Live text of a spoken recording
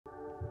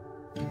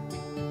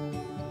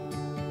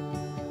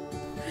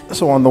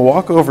So on the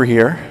walk over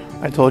here,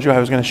 I told you I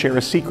was going to share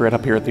a secret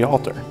up here at the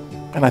altar.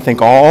 And I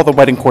think all the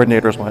wedding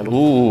coordinators went,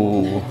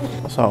 ooh.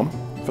 So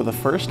for the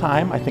first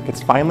time, I think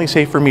it's finally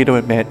safe for me to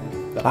admit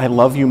that I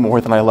love you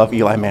more than I love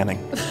Eli Manning.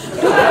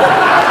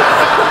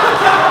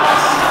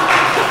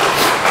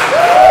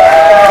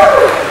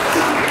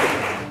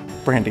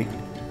 Brandy,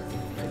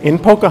 in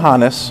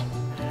Pocahontas,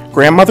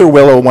 Grandmother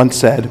Willow once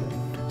said,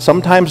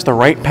 "Sometimes the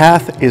right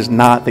path is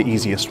not the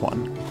easiest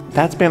one."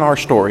 That's been our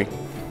story.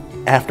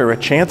 After a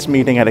chance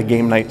meeting at a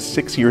game night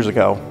 6 years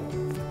ago,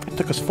 it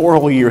took us 4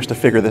 whole years to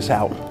figure this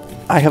out.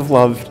 I have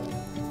loved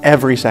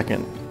every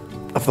second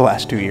of the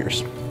last 2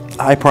 years.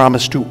 I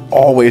promise to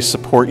always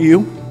support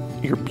you,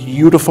 your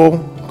beautiful,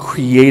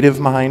 creative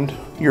mind,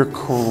 your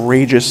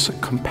courageous,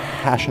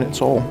 compassionate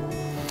soul.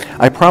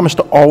 I promise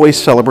to always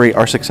celebrate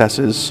our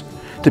successes,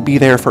 to be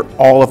there for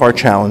all of our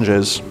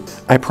challenges.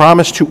 I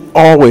promise to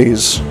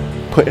always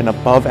put an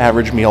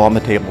above-average meal on the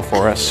table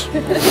for us,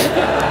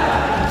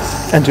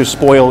 and to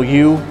spoil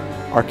you,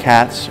 our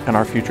cats, and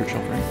our future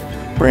children.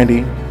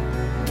 Brandy,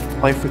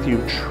 life with you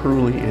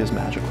truly is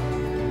magical.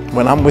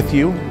 When I'm with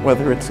you,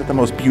 whether it's at the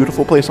most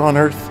beautiful place on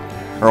earth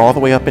or all the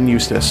way up in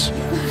Eustis,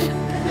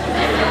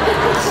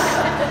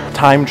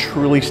 time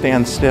truly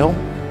stands still,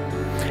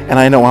 and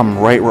I know I'm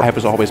right where I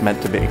was always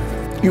meant to be.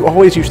 You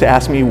always used to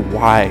ask me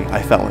why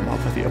I fell in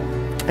love with you.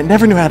 I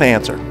never knew how to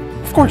answer.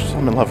 Of course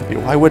I'm in love with you.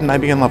 Why wouldn't I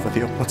be in love with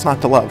you? What's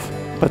not to love?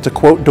 But to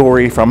quote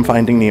Dory from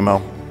Finding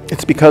Nemo,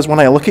 it's because when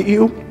I look at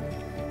you,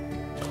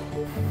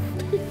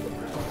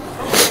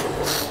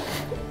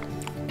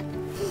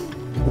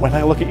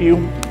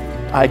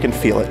 I can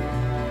feel it.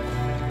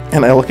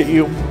 And I look at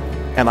you,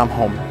 and I'm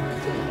home.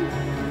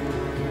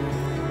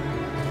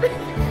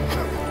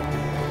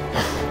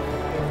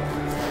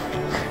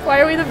 Why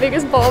are we the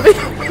biggest ball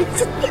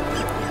babies?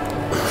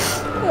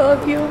 I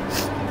love you.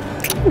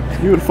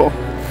 Beautiful.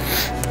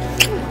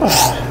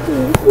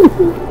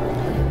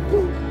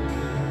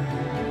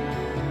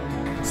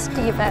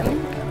 Steven,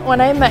 when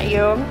I met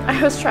you,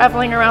 I was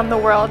traveling around the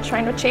world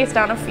trying to chase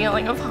down a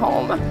feeling of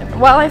home.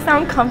 While I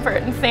found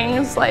comfort in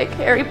things like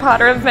Harry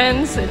Potter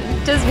events and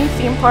Disney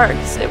theme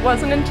parks, it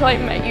wasn't until I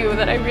met you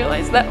that I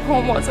realized that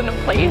home wasn't a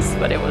place,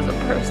 but it was a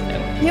person.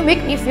 You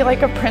make me feel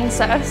like a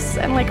princess,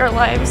 and like our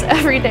lives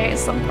every day is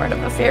some part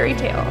of a fairy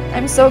tale.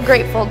 I'm so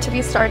grateful to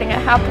be starting a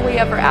happily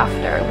ever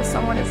after with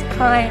someone as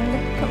kind,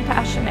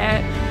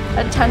 compassionate,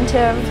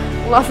 attentive,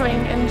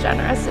 loving, and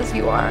generous as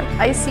you are.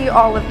 I see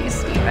all of you,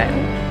 Steven,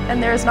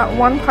 and there is not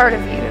one part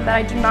of you that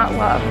I do not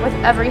love with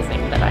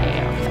everything that I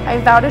am. I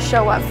vow to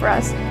show up for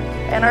us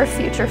and our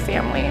future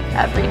family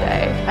every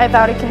day. I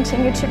vow to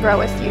continue to grow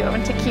with you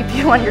and to keep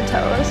you on your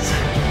toes.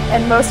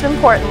 And most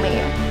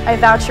importantly, I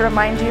vow to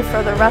remind you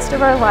for the rest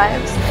of our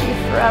lives that you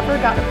forever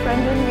got a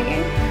friend in me.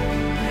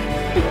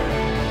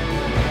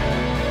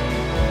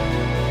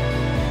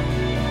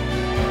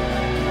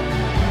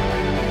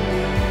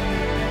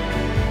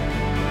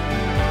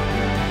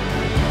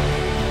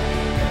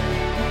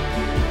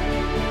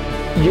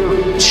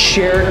 Your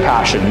shared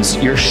passions,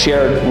 your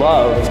shared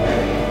love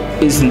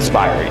is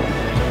inspiring.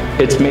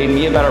 It's made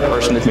me a better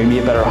person, it's made me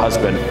a better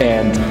husband,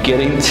 and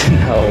getting to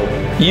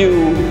know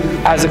you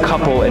as a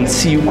couple and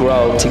see you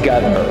grow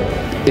together,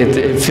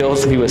 it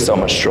fills me with so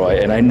much joy.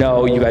 And I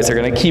know you guys are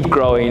gonna keep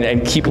growing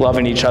and keep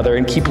loving each other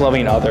and keep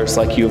loving others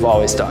like you've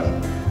always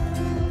done.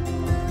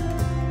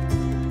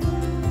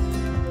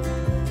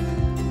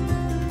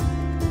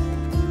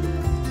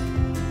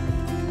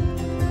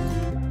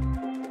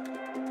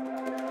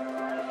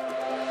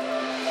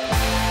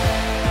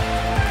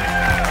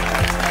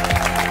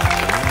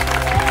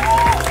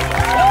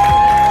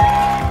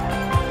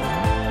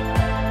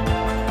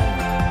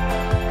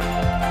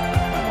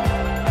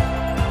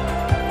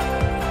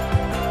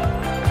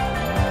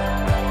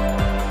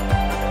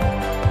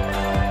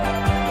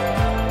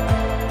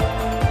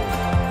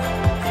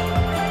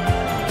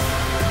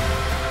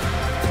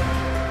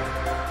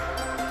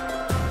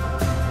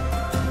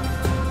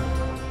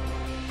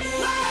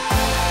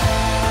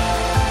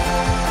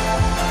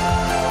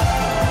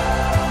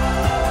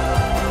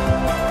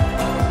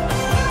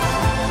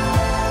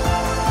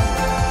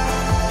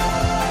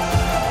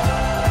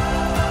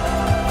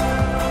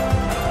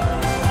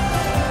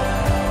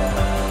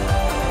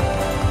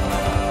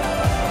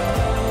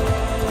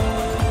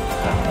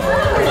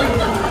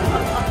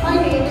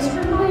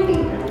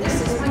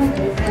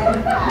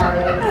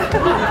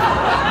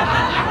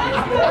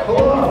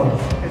 Hello.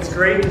 It's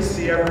great to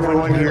see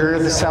everyone here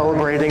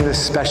celebrating this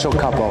special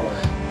couple.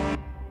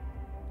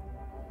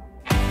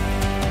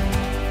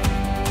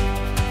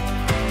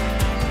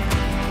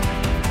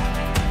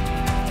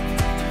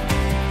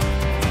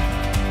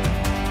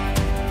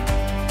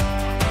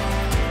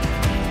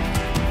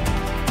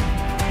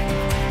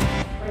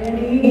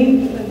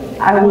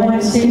 I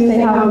want to say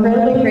how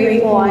incredibly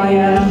grateful I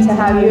am to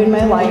have you in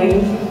my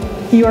life.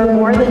 You are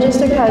more than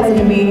just a cousin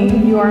to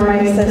me, you are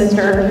my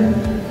sister.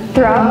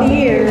 Throughout the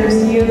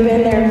years, you have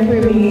been there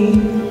for me,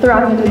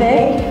 throughout the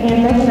thick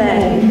and the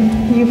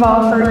thin. You've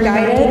offered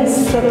guidance,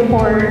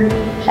 support,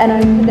 and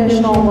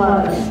unconditional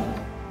love.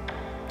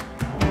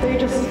 They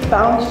just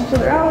balance each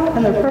other out,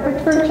 and they're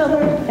perfect for each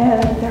other,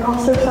 and they're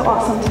also so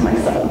awesome to my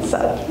son,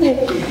 so.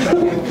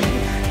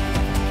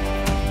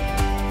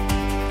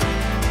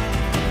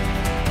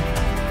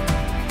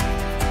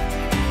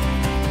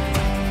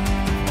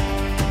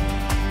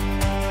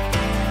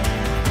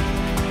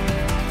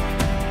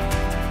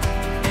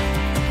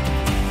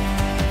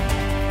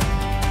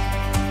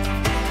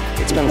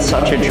 It's been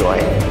such a joy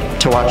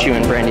to watch you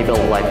and Brandy build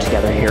a life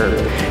together here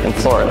in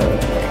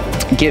Florida,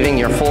 giving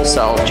your full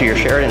self to your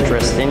shared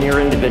interests in your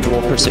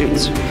individual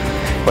pursuits,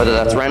 whether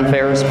that's Ren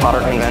fairs, Potter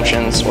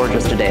conventions, or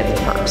just a day at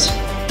the parks.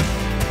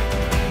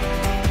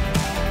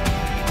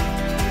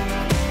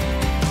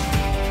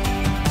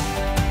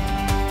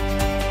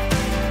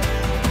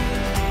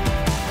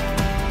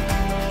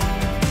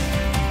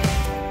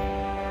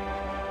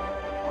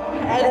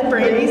 As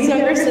Brandy's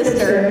younger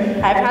sister,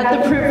 I've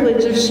had the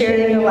privilege of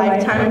sharing a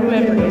lifetime of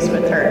memories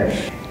with her.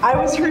 I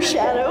was her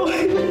shadow,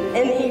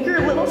 an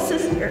eager little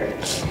sister,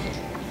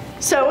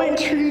 so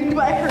intrigued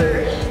by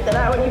her that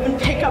I would even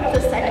pick up the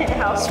second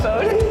house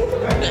phone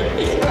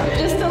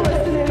just to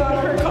listen in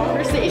on her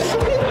conversation.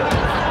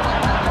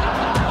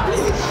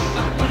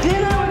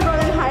 Then I would run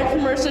and hide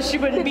from her so she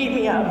wouldn't beat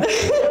me up.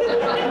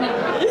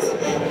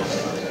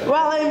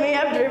 While I may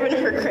have driven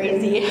her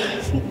crazy,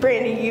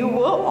 Brandy, you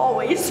will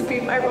always be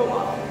my role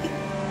model.